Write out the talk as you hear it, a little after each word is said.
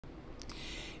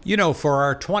You know, for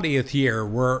our 20th year,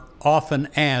 we're often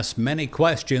asked many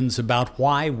questions about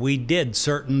why we did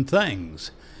certain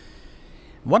things.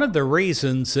 One of the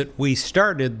reasons that we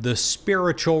started the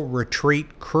spiritual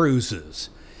retreat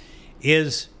cruises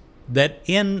is that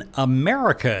in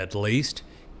America, at least,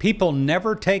 people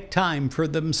never take time for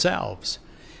themselves.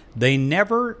 They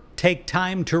never take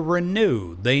time to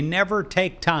renew. They never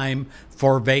take time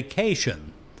for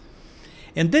vacation.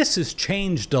 And this has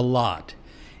changed a lot.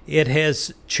 It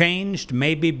has changed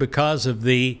maybe because of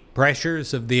the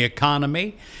pressures of the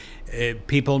economy,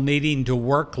 people needing to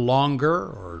work longer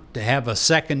or to have a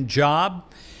second job,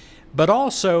 but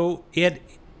also it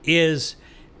is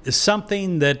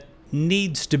something that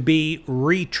needs to be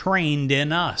retrained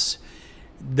in us,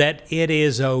 that it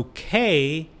is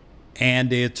okay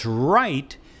and it's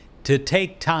right to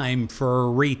take time for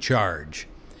a recharge.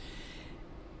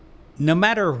 No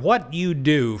matter what you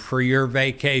do for your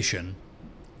vacation,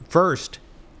 first,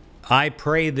 I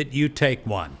pray that you take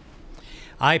one.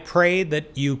 I pray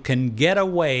that you can get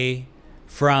away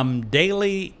from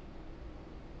daily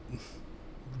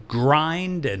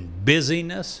grind and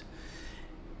busyness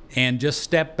and just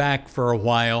step back for a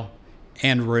while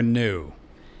and renew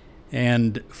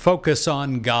and focus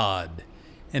on God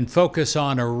and focus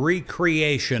on a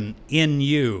recreation in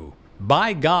you,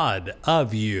 by God,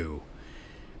 of you.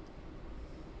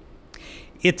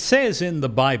 It says in the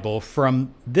Bible,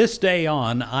 from this day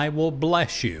on, I will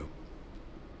bless you.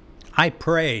 I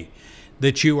pray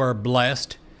that you are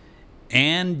blessed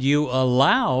and you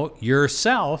allow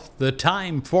yourself the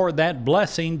time for that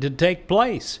blessing to take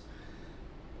place.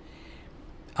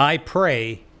 I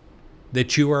pray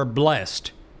that you are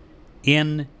blessed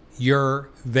in your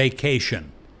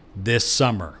vacation this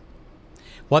summer.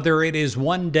 Whether it is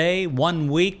one day,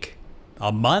 1 week,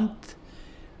 a month,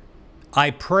 I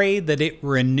pray that it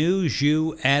renews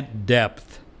you at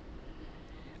depth.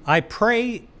 I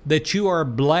pray that you are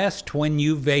blessed when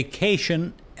you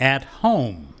vacation at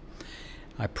home.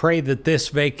 I pray that this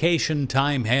vacation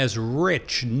time has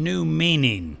rich new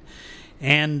meaning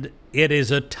and it is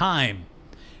a time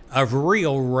of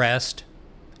real rest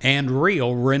and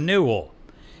real renewal,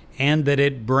 and that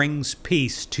it brings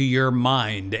peace to your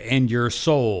mind and your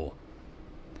soul.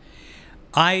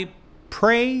 I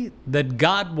pray that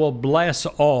God will bless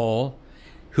all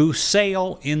who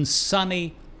sail in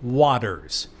sunny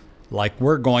waters, like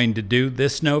we're going to do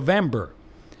this November.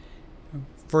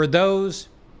 For those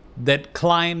that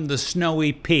climb the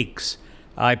snowy peaks,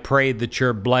 I pray that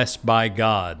you're blessed by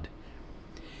God.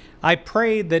 I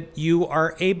pray that you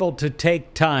are able to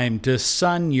take time to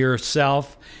sun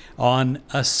yourself on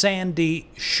a sandy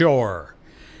shore,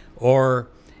 or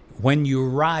when you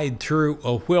ride through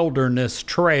a wilderness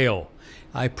trail.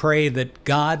 I pray that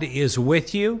God is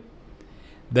with you,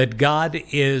 that God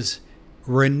is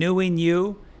renewing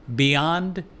you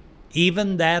beyond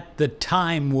even that the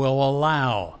time will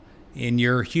allow in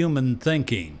your human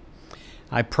thinking.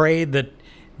 I pray that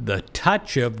the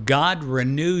touch of God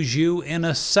renews you in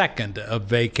a second of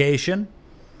vacation.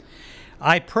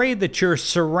 I pray that you're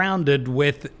surrounded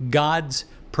with God's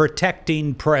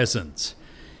protecting presence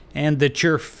and that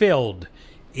you're filled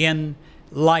in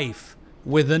life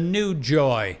with a new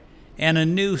joy and a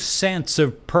new sense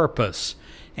of purpose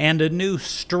and a new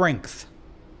strength.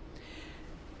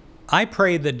 I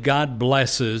pray that God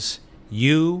blesses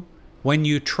you when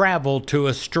you travel to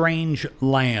a strange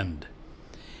land.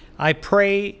 I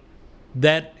pray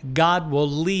that God will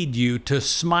lead you to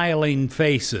smiling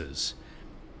faces.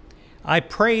 I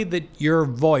pray that your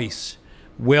voice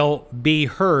will be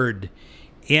heard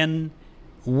in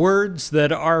words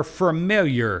that are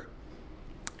familiar,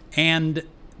 and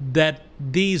that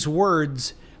these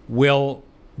words will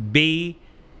be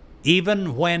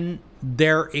even when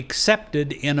they're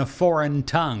accepted in a foreign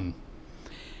tongue.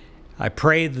 I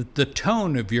pray that the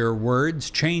tone of your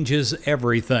words changes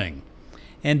everything,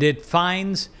 and it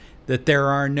finds that there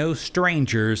are no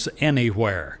strangers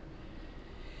anywhere.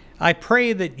 I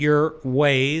pray that your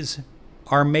ways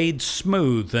are made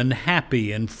smooth and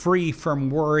happy and free from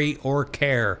worry or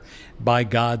care by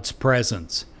God's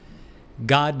presence.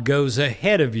 God goes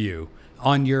ahead of you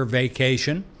on your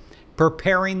vacation,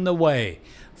 preparing the way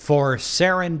for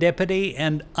serendipity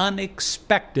and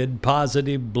unexpected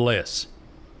positive bliss.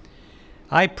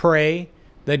 I pray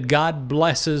that God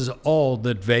blesses all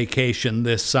that vacation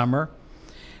this summer.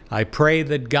 I pray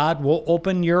that God will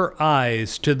open your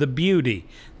eyes to the beauty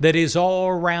that is all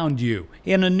around you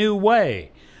in a new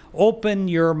way. Open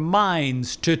your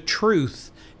minds to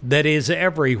truth that is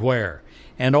everywhere,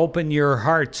 and open your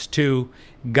hearts to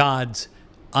God's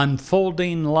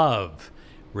unfolding love,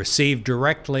 received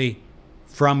directly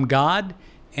from God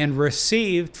and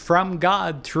received from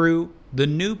God through the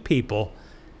new people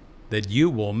that you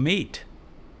will meet.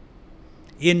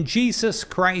 In Jesus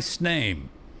Christ's name,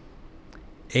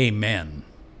 amen.